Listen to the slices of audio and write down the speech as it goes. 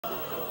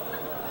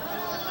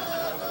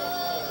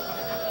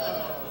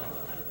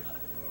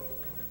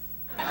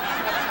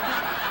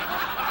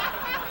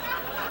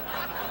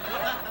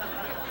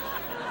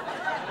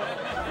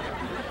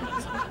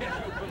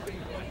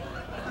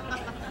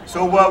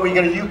So what, we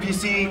got a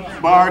UPC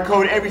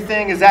barcode,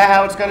 everything? Is that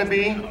how it's gonna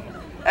be?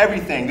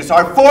 Everything, just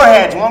our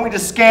foreheads. Why don't we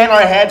just scan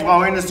our heads while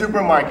we're in the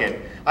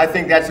supermarket? I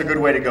think that's a good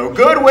way to go.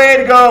 Good way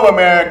to go,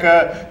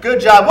 America. Good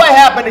job. What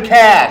happened to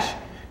cash?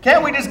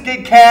 Can't we just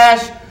get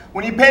cash?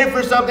 When you pay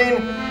for something,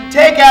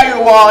 take out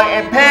your wallet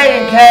and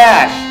pay in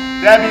cash.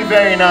 That'd be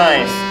very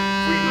nice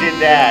if we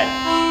did that.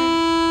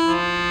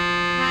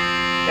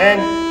 And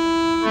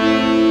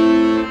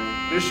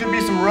there should be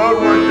some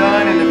road work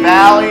done in the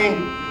valley.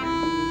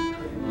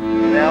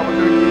 In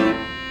Albuquerque.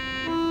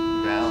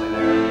 Valley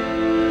there.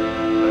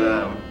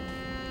 But,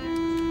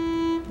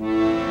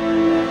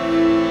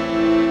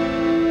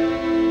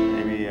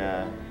 maybe, I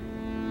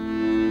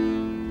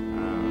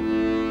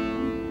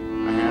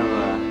have a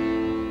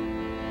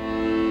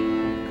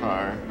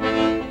car.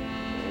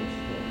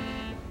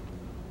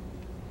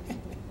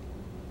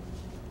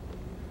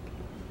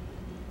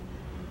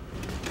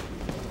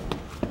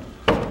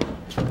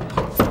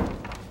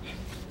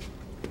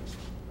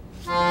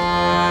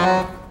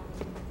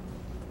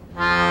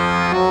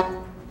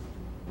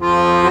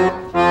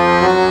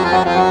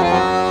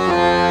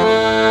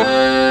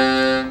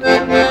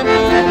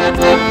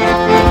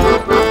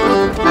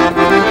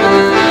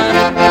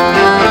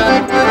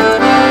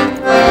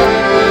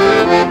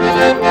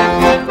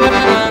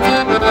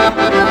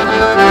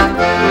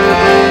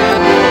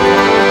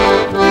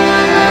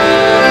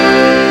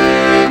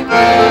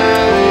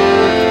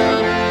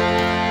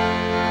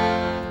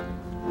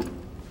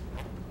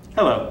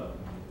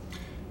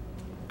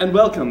 And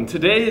welcome.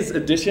 Today's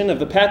edition of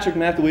the Patrick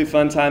McElwee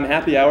Fun Time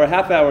Happy Hour,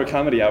 Half-Hour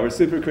Comedy Hour,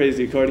 Super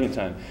Crazy Accordion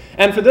Time.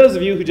 And for those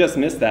of you who just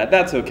missed that,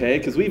 that's okay,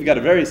 because we've got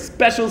a very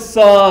special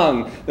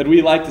song that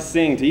we like to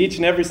sing to each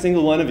and every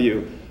single one of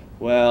you.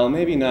 Well,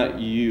 maybe not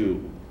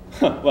you.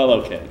 Well,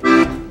 okay. It's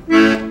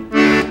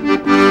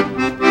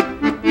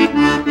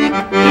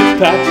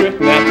Patrick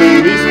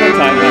McElwee's Fun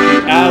Time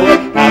Happy Hour,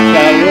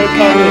 Half-Hour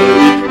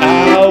Comedy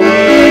Hour.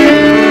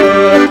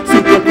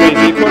 Super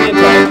Crazy Accordion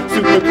Time,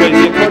 Super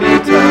Crazy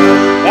Accordion Time.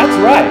 That's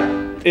right,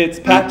 it's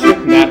Patrick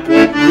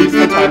McElwee's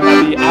Fun Time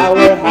Happy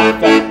Hour,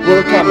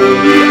 Half-Hour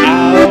Comedy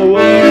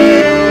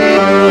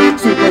Hour.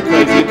 Super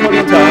Crazy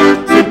Accordion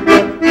Time,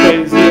 Super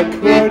Crazy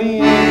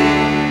Accordion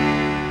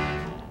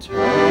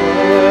Time.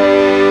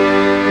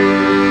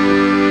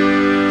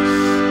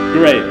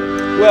 Great.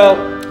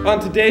 Well, on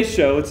today's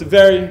show, it's a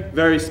very,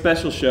 very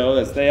special show,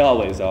 as they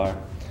always are.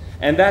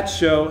 And that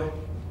show,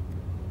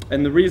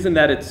 and the reason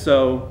that it's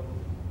so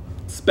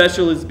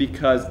special is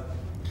because,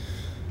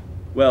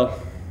 well,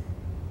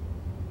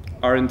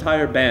 our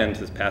entire band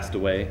has passed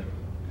away.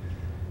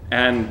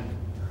 And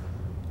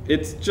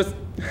it's just,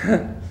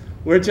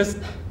 we're just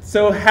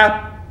so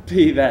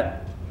happy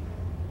that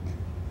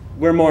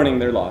we're mourning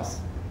their loss.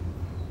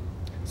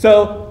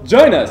 So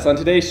join us on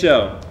today's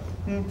show.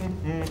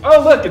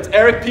 Oh look, it's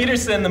Eric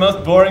Peterson, the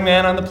most boring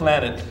man on the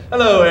planet.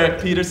 Hello,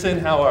 Eric Peterson,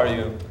 how are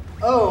you?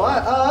 Oh,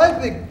 I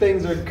think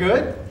things are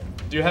good.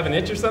 Do you have an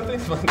itch or something?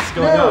 What's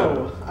going on?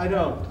 No, I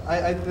don't.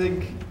 I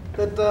think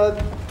that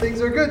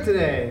things are good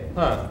today.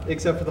 Huh.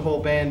 Except for the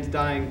whole band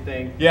dying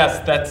thing.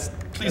 Yes,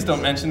 please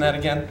don't mention that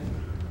again.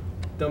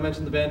 Don't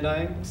mention the band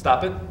dying?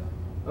 Stop it.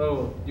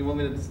 Oh, you want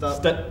me to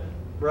stop?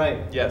 Right.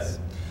 Yes.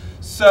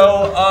 So,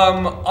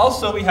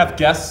 also we have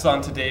guests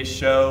on today's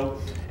show,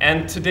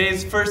 and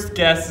today's first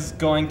guest is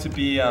going to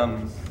be a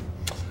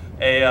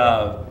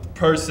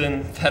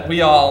person that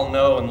we all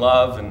know and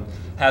love and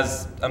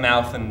has a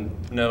mouth and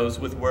nose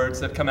with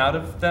words that come out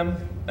of them,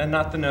 and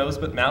not the nose,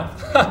 but mouth.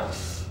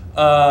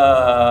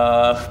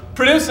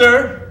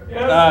 Producer!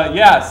 Yes?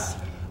 Yes.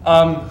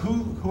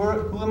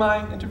 Who am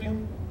I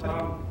interviewing?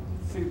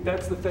 See,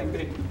 that's the thing.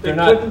 They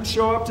not- couldn't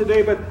show up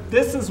today, but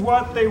this is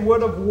what they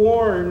would have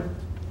worn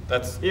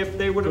That's if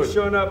they would have good.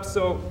 shown up.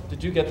 So,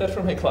 Did you get that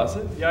from my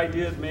closet? yeah, I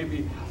did,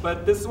 maybe.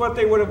 But this is what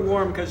they would have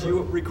worn because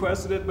you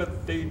requested it,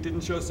 but they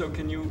didn't show. So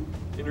can you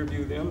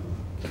interview them?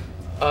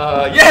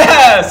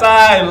 Yes,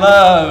 I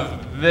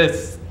love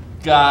this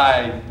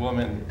guy,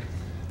 woman.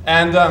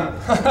 And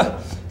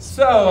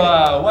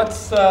so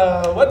what's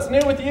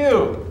new with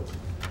you?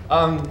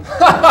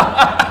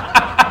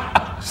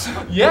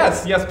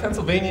 Yes,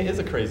 Pennsylvania is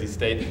a crazy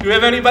state. Do we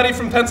have anybody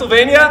from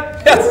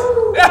Pennsylvania? Yes,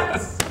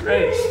 yes,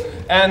 great.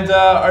 And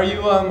are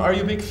you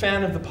a big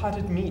fan of the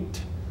potted meat?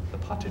 The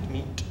potted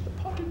meat.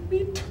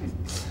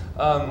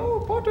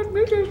 Oh, potted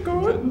meat is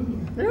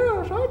good.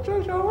 Yes, I'd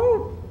say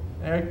so.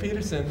 Eric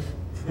Peterson,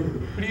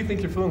 who do you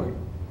think you're fooling?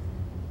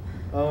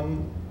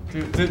 Um,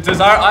 Does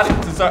our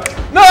audience,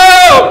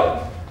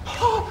 no!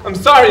 I'm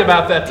sorry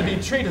about that, to be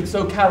treated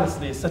so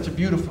callously as such a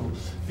beautiful,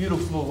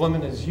 beautiful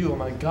woman as you. Oh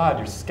my God,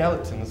 your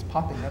skeleton is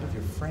popping out of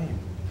your frame,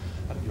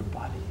 out of your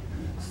body.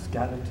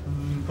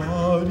 Skeleton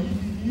body,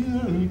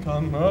 here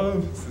come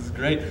out. This is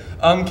great.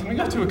 Can we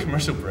go to a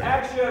commercial break?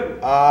 Action!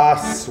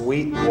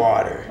 Sweet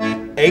water.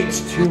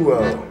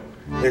 H2O.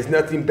 There's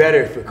nothing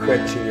better for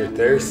quenching your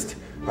thirst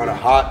on a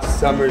hot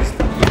summer's...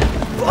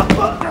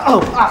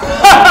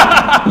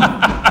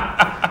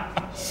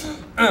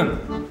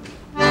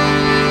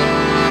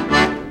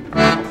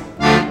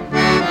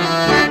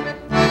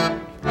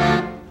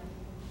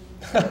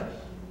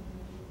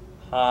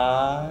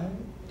 Hi.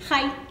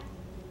 Hi.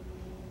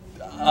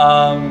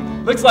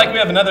 Looks like we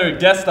have another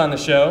guest on the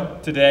show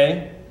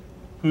today,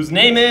 whose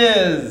name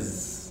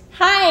is...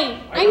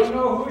 Hi. I don't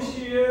know who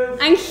she is.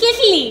 I'm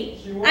Cicely.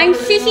 I'm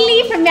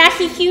Cicely from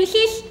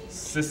Massachusetts,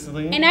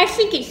 Cicely. and I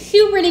think it's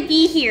super to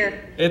be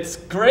here. It's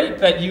great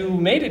that you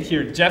made it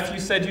here. Jeff, you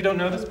said you don't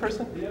know this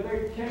person? Yeah,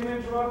 they came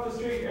in from off the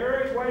street.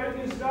 Eric, why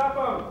didn't you stop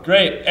them?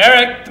 Great.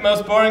 Eric, the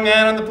most boring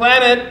man on the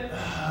planet.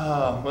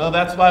 Oh, well,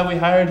 that's why we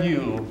hired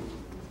you,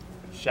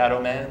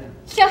 Shadow Man.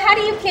 So how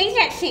do you play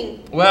that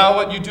thing? Well,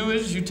 what you do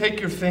is you take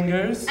your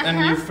fingers and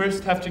you Uh-huh.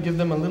 first have to give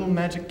them a little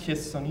magic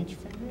kiss on each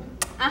finger.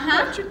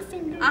 Uh-huh. Magic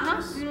finger Uh-huh.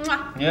 kiss.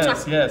 Mwah.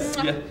 Yes, Mwah. yes,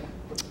 Mwah. yeah.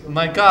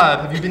 My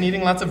God, have you been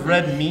eating lots of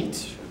red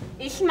meat?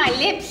 It's my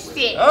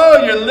lipstick.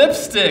 Oh, your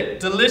lipstick.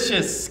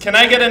 Delicious. Can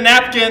I get a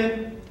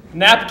napkin?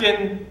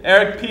 Napkin,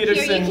 Eric Here,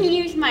 Peterson. you can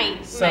use my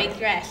So-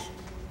 dress.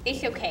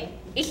 It's okay.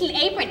 It's an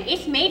apron.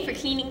 It's made for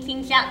cleaning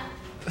things up.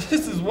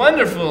 This is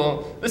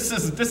wonderful. This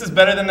is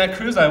better than that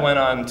cruise I went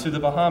on to the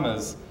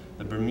Bahamas.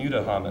 The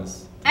Bermuda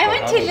Bahamas. I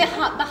went to the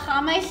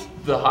Bahamas.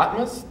 The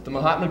Hatmas? The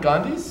Mahatma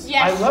Gandhis?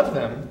 Yes. I love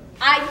them.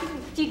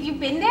 Did you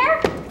been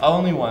there?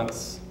 Only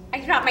once. I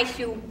dropped my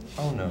shoe.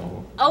 Oh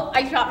no. Oh,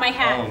 I dropped my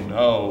hat. Oh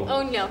no.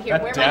 Oh no, here,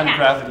 That wear damn my hat.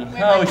 gravity.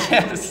 Wear Oh my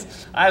hat.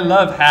 yes. I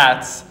love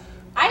hats.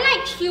 I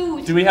like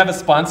shoes. Do we have a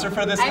sponsor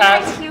for this I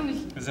hat? like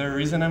shoes. Is there a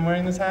reason I'm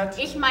wearing this hat?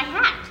 It's my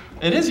hat.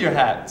 It is your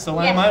hat, so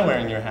why am Yes. I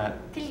wearing your hat?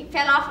 Because it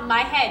fell off of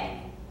my head.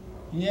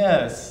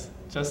 Yes,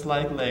 just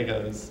like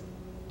Legos.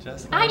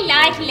 Just I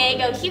like like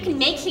Legos. You can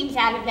make things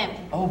out of them.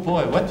 Oh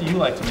boy, what do you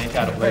like to make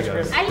out of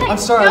Legos? I like I'm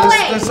sorry, toys.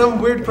 there's some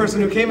weird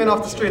person who came in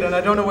off the street and I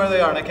don't know where they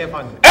are and I can't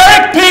find them.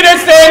 Eric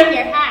Peterson!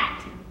 Your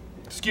hat.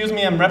 Excuse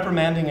me, I'm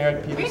reprimanding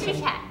Eric Where's Peterson. his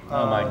hat?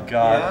 Oh my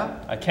God.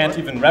 yeah? I can't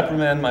even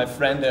reprimand my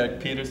friend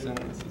Eric Peterson.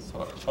 This is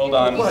hard. Hold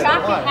on. You What?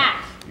 dropped Why? your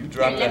hat. You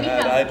dropped Here, a let me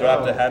hat, help. I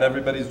dropped a hat,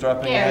 everybody's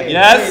dropping a Here. hat. Hey,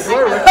 Yes! do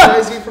I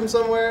recognize you from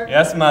somewhere?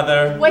 Yes,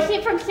 mother. Was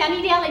it from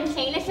Sunnydale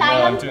Insane No,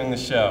 Asylum? I'm doing the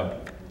show.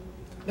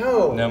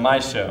 No. No, my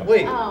show.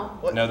 Wait. Oh.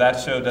 What? No, that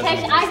show doesn't Because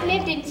exist I've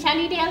anymore. lived in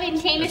Sunnydale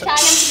Insane Asylum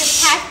for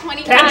the past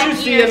 25 Can't you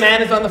years. see a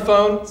man is on the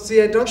phone?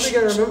 See, I don't think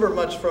I remember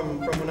much from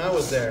when I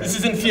was there. This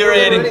is I don't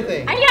infuriating. remember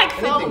anything. I like Anything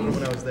from phones.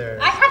 when I was there.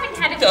 I haven't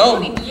had a Oh,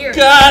 phone in years.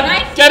 God! And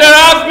I- Get her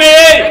off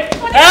me!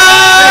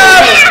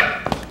 Ah!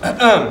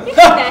 Help!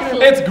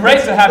 Cecily. It's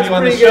great to have you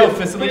on the Pretty show, good.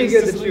 Cicely. Pretty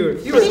good that you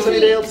were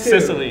Sunnydale too.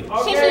 Cicely.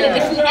 Cicely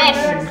with the S.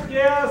 Next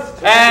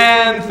guest.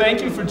 And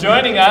thank you for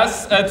joining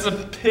us. It's a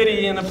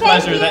pity and a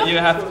pleasure you. that you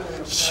have.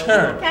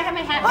 Sure. Can I have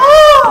my hat?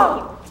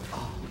 Oh!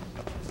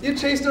 You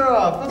chased her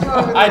off. What's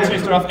wrong with I you?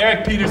 chased her off.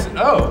 Eric Peterson.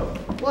 Oh,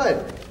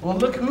 What? well,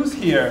 look who's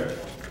here.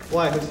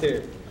 Why? Who's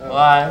here? Oh.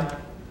 Why?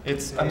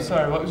 It's. I'm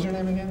sorry. What was your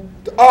name again?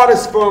 The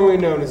artist formerly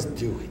known as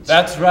Dewey.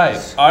 That's right.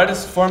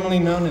 Artist formerly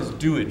known as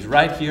Dewage,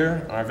 right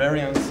here on our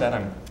very own set.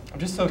 I'm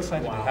just so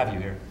excited to have you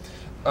here.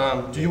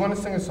 Do you want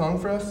to sing a song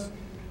for us?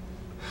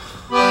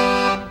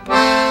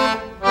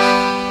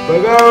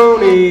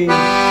 Bologna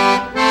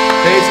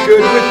tastes good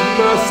with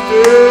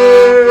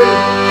mustard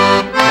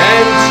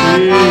and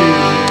cheese.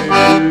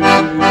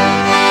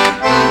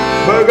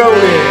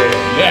 Bologna.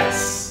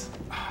 Yes.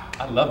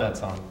 I love that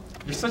song.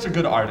 You're such a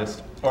good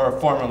artist, or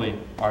former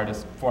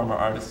artist.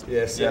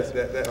 Yes, Yes.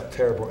 that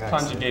terrible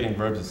accent. Conjugating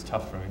verbs is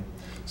tough for me.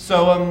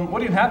 So, what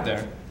do you have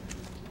there?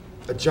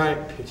 A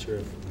giant picture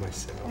of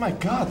myself. Oh my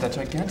God, that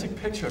gigantic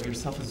picture of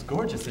yourself is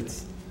gorgeous.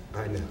 It's,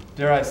 I know.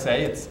 dare I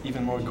say, it's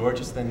even more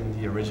gorgeous than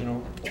the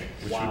original,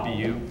 which would be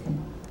you.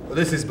 Well,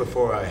 this is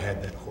before I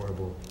had that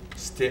horrible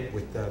stint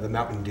with the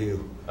Mountain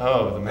Dew.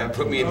 Oh, the That Mountain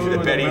put me into Dew. the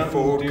the Betty Mountain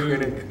Ford Dew.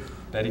 Clinic.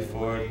 Betty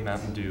Ford,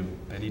 Mountain Dew.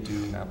 Betty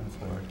Dew, Mountain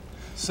Ford.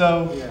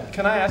 So, Yeah.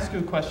 can I ask you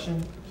a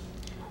question?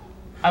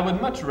 I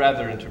would much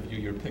rather interview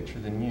your picture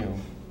than you.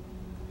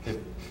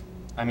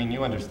 I mean,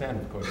 you understand,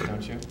 of course,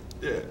 don't you?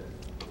 Yeah.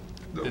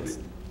 No, don't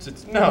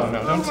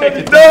take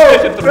it. No!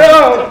 Take it the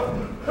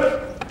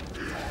No!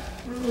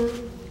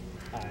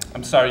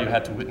 I'm sorry you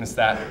had to witness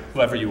that,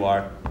 whoever you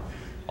are.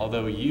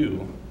 Although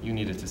you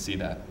needed to see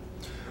that.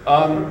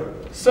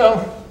 So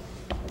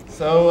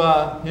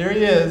here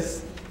he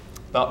is,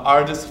 the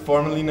artist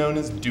formerly known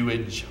as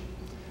Dewage.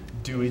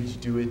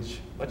 Dewage.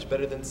 Much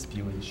better than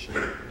spewage,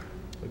 or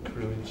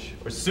crewage,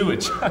 or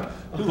sewage.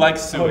 Who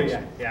likes sewage?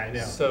 Yeah, I know.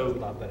 So, a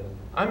lot better than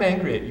that. I'm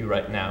angry at you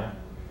right now.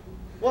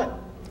 What?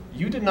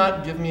 You did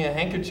not give me a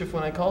handkerchief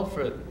when I called for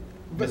it,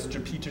 But-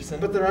 Mr. Peterson.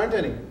 But there aren't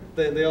any.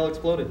 They all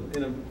exploded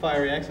in a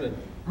fiery accident.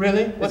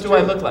 Really? What It's do I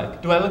true. look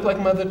like? Do I look like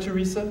Mother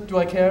Teresa? Do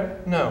I care?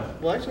 No.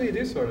 Well, actually, you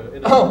do sort of.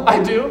 Oh,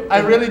 I do? I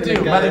really in a do.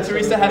 guy Mother sort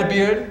of Teresa had a way.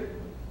 beard?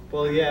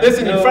 Well, yeah.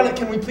 Listen, no. in front of,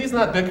 can we please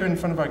not bicker in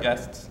front of our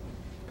guests?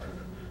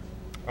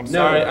 I'm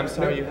sorry, I'm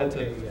sorry no, you had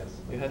okay, to, yes.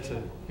 you had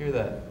to hear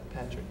that,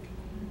 Patrick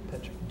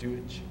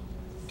Dewage,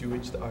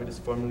 the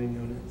artist formerly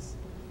known as.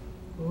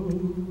 Oh,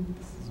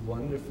 this is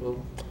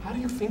wonderful. How do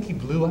you think he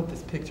blew up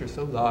this picture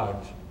so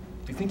large?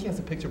 Do you think he has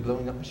a picture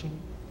blowing up machine?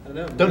 I don't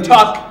know. Don't Maybe-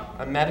 talk!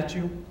 I'm mad at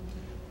you.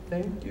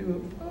 Thank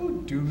you. Oh,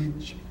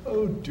 Dewage.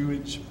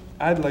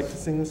 I'd like to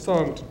sing a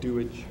song to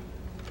Dewage.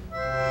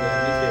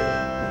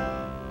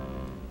 Yeah,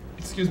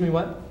 Excuse me,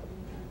 what?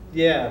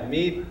 Yeah,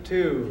 me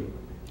too.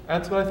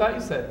 That's what I thought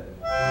you said.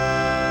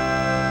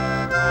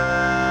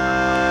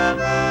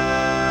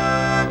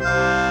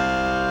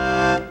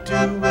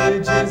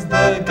 Dewage is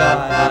the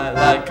guy I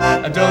like.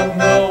 I don't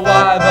know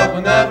why, but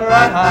whenever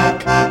I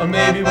hike, or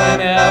maybe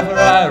whenever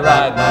I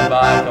ride my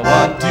bike, I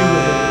want dewage,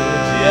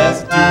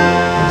 yes, dewage,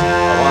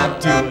 I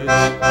want dewage.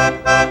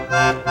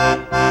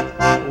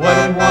 What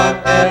do you want,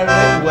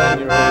 Eric, when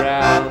you're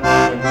around,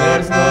 when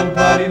there's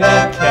nobody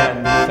that can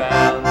be found?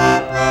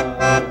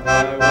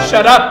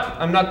 Shut up!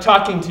 I'm not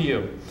talking to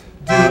you.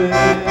 Dewage,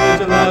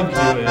 I love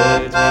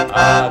dewage.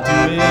 Ah,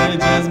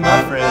 dewage is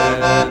my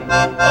friend.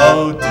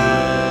 Oh, dewage.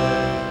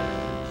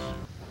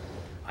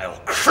 I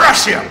will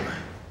crush him!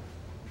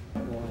 I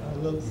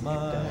love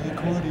my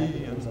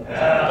accordion.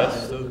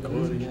 Best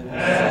accordion.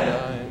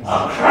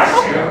 I'll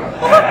crush you!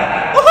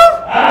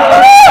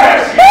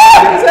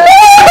 Crazy!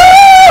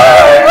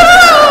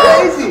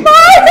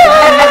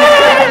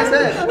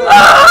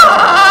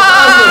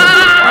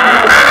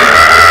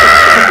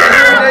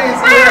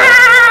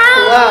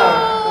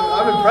 Wow,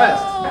 I'm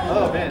impressed.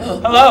 Oh, man.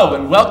 Hello,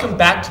 and welcome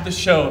back to the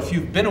show. If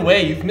you've been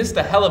away, you've missed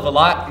a hell of a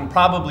lot, and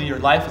probably your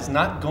life is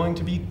not going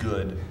to be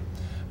good.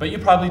 But you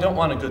probably don't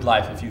want a good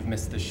life if you've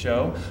missed this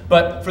show.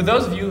 But for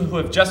those of you who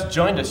have just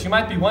joined us, you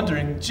might be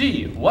wondering,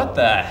 gee, what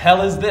the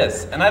hell is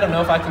this? And I don't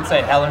know if I can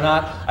say hell or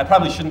not. I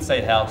probably shouldn't say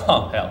hell.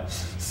 Oh, hell.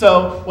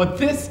 So what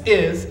this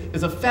is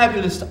a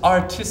fabulous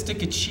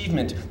artistic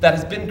achievement that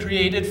has been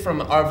created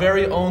from our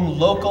very own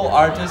local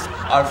artist,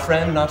 our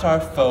friend, not our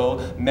foe,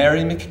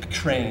 Mary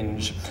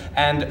McCrange.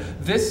 And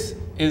this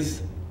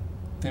is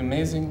the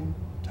amazing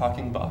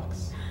talking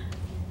box.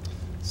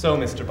 So,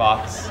 Mr.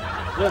 Box,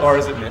 or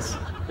is it Miss?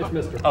 It's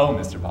Mr. Oh,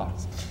 Mr.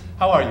 Box.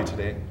 How are you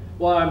today?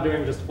 Well, I'm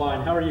doing just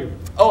fine. How are you?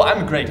 Oh,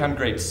 I'm great, I'm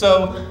great.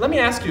 So, let me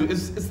ask you,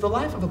 is the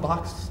life of a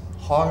box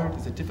hard?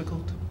 Is it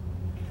difficult?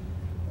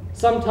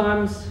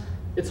 Sometimes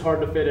it's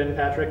hard to fit in,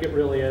 Patrick. It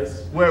really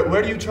is.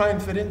 Where do you try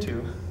and fit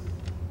into?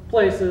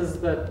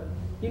 Places that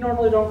you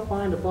normally don't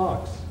find a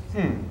box.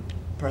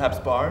 Perhaps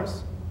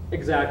bars?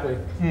 Exactly.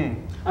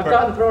 I've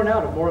gotten thrown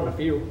out of more than a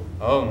few.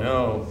 Oh,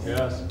 no.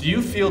 Yes. Do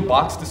you feel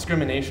box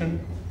discrimination?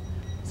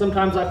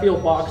 Sometimes I feel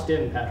boxed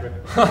in, Patrick.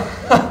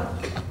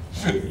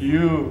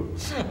 You.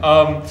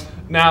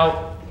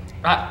 Now,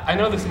 I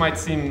know this might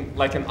seem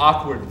like an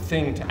awkward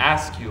thing to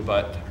ask you,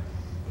 but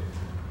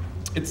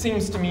it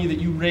seems to me that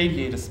you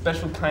radiate a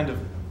special kind of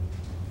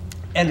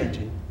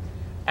energy.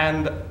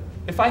 And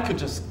if I could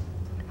just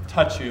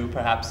touch you,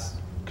 perhaps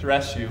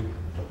caress you,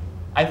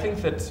 I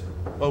think that,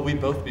 well, we'd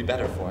both be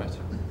better for it.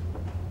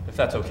 If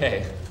that's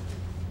okay.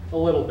 A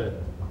little bit.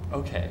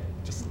 Okay,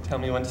 just tell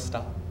me when to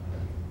stop.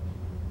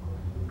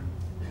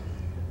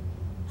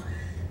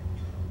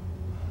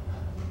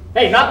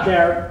 Hey, not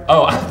there!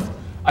 Oh,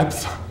 I'm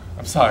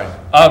sorry.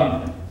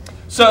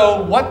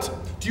 So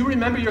do you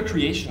remember your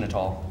creation at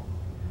all?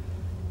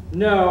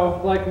 No,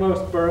 like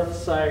most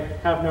births, I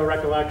have no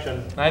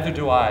recollection. Neither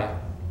do I.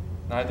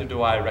 Neither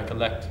do I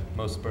recollect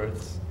most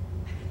births.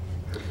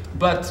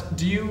 But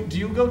do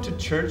you go to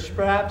church,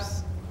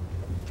 perhaps?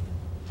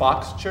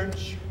 Box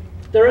church?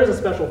 There is a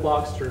special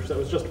box church that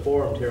was just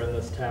formed here in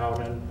this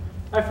town, and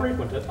I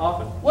frequent it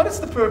often. What is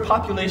the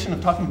population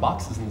of talking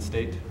boxes in the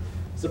state?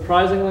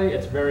 Surprisingly,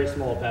 it's very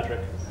small,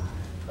 Patrick.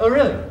 Oh,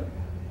 really?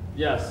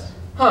 Yes.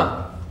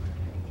 Huh.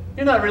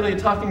 You're not really a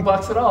talking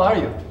box at all, are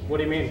you? What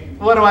do you mean?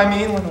 What do I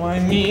mean? What do I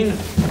mean?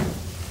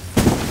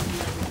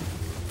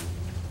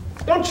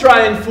 Don't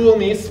try and fool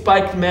me,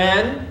 spiked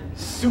man.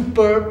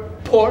 Super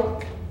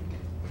pork.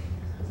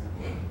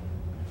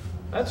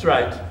 That's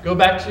right. Go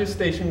back to your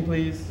station,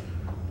 please.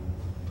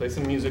 Play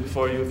some music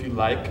for you if you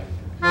like.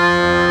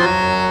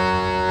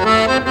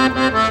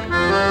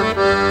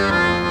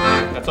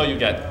 That's all you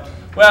get.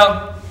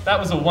 Well, that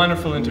was a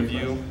wonderful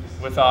interview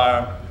with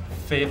our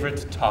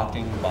favorite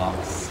talking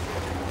box.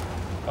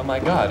 Oh my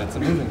God, it's a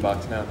moving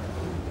box now.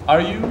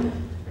 Are you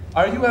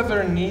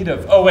ever in need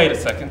of, oh wait a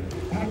second.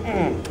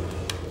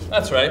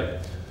 That's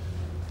right.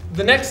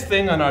 The next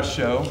thing on our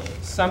show,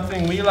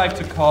 something we like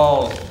to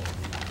call,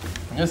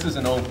 this is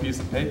an old piece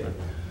of paper.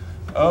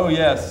 Oh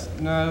yes.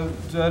 No.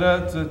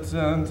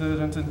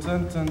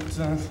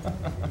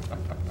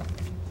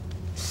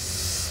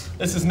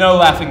 This is no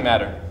laughing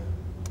matter.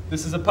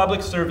 This is a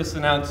public service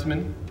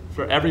announcement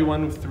for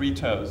everyone with 3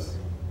 toes.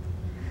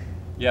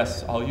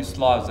 Yes, all you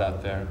sloths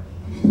out there.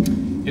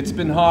 It's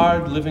been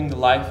hard living the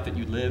life that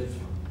you live,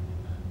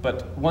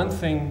 but one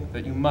thing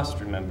that you must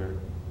remember,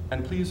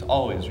 and please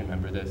always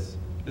remember this,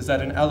 is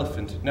that an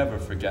elephant never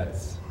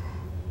forgets.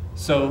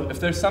 So if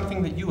there's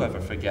something that you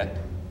ever forget,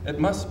 it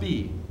must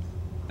be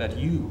that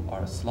you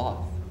are a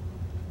sloth.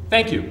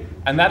 Thank you,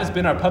 and that has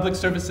been our public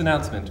service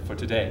announcement for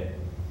today.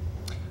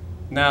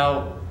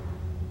 Now,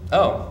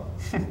 oh,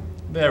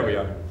 there we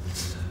are.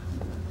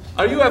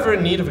 Are you ever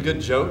in need of a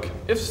good joke?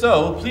 If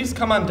so, please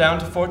come on down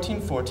to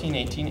 1414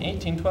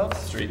 1818 12th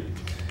Street.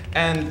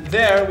 And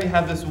there we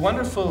have this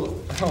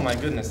wonderful, oh my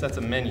goodness, that's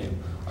a menu.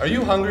 Are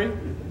you hungry?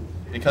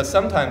 Because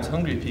sometimes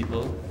hungry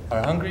people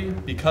are hungry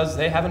because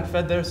they haven't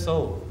fed their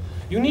soul.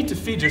 You need to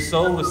feed your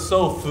soul with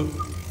soul food.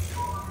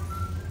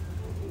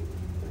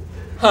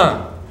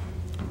 Huh.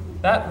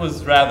 That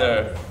was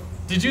rather...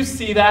 Did you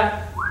see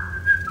that?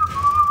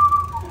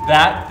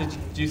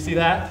 Did you see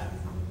that?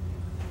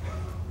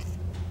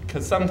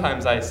 Because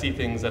sometimes I see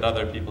things that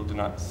other people do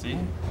not see.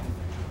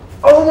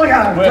 Oh my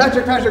God, Where?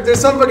 Patrick, there's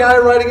some guy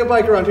riding a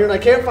bike around here and I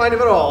can't find him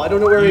at all. I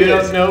don't know where he is. You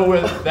don't know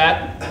where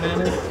that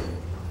man is?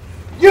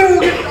 You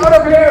get out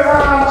of here!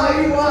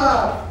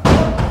 Ah,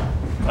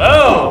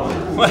 Oh,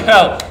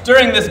 well,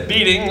 during this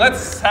beating,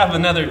 let's have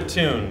another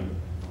tune.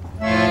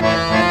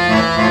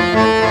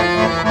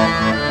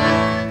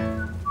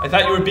 I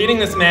thought you were beating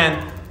this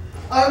man.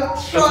 I'm trying.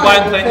 That's why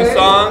I'm playing the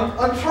song.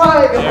 I'm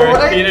trying, Eric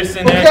alright?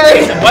 Peterson, Okay.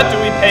 Eric Peterson, what do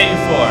we pay you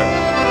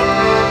for?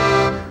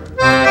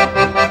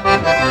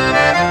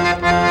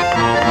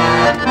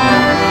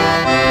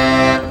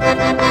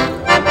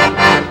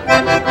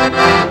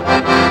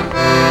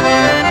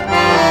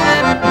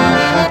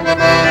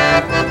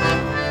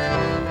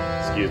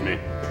 Excuse me.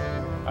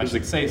 I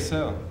should say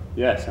so.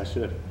 Yes, I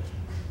should.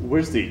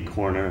 Where's the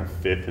corner of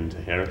 5th and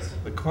Harris?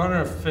 The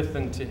corner of 5th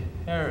and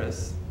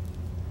Harris.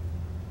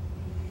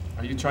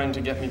 Are you trying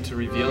to get me to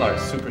reveal our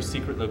super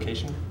secret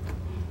location?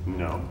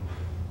 No.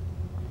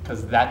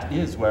 Because that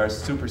is where our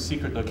super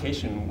secret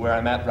location, where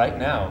I'm at right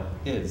now,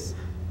 is.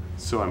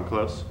 So I'm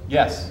close?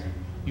 Yes.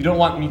 You don't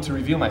want me to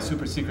reveal my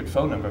super secret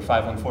phone number,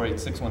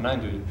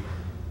 514-8619, do you?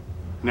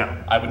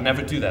 No. I would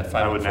never do that,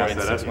 I wouldn't ask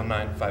that of you.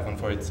 514-8619,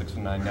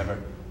 514-8619, never.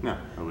 No,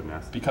 I wouldn't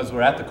ask. Because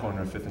we're at the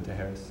corner of 5th and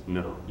Harris.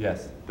 No.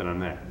 Yes. Then I'm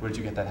there. Where'd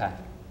you get that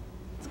hat?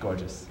 It's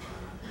gorgeous.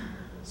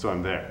 So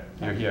I'm there.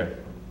 You're here.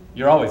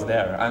 You're always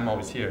there. I'm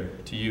always here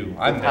to you.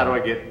 I'm there. How do I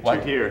get What?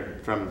 to here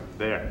from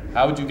there?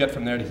 How would you get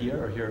from there to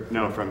here or here?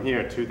 No, from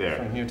here to there.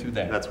 From here to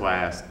there. That's why I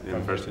asked in the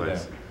From first here to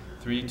place. there.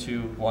 3,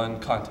 2, 1,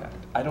 contact.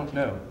 I don't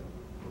know.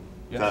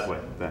 Yes? That way,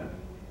 then.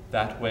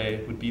 That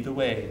way would be the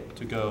way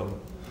to go.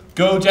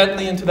 Go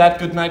gently into that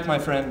good night, my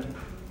friend.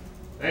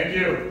 Thank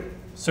you.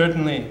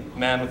 Certainly,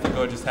 man with the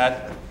gorgeous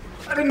hat.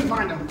 I didn't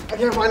find him. I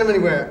can't find him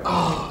anywhere.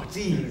 Oh,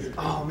 jeez.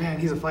 Oh, man,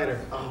 he's a fighter.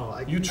 Oh,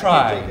 You I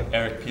try, can't take him.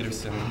 Eric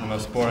Peterson, the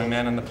most boring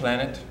man on the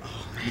planet.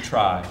 You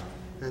try.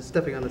 I'm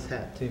stepping on this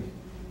hat, too.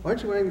 Why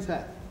aren't you wearing this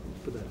hat?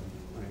 Put that on.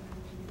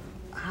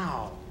 All right.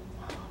 Ow.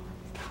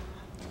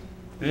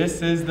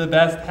 This is the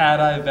best hat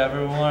I've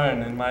ever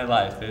worn in my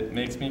life. It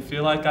makes me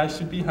feel like I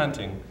should be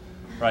hunting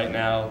right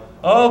now.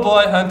 Oh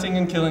boy, hunting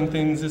and killing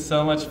things is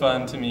so much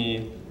fun to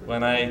me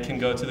when I can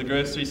go to the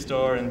grocery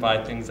store and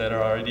buy things that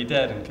are already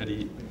dead and could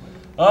eat.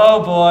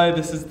 Oh boy,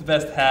 this is the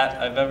best hat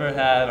I've ever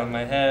had on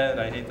my head.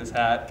 I hate this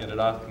hat. Get it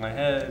off my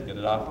head. Get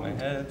it off my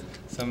head.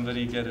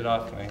 Somebody get it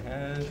off my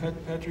head.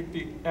 Patrick,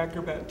 the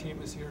acrobat team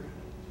is here.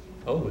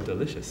 Oh,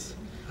 delicious.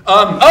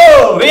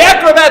 The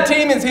acrobat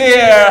team is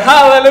here!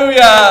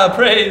 Hallelujah!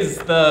 Praise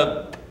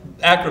the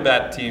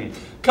acrobat team.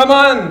 Come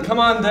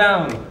on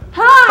down.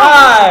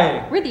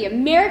 Hi! Hi! We're the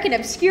American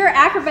Obscure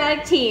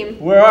Acrobatic Team.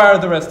 Where are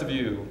the rest of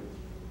you?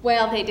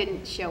 Well, they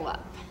didn't show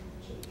up.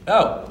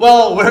 Oh,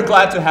 well, we're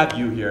glad to have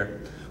you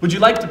here. Would you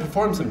like to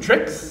perform some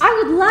tricks? I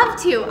would love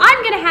to.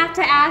 I'm gonna have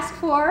to ask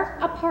for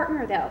a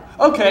partner, though.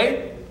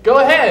 Okay, go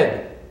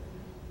ahead.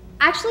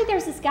 Actually,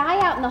 there's this guy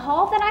out in the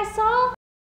hall that I saw.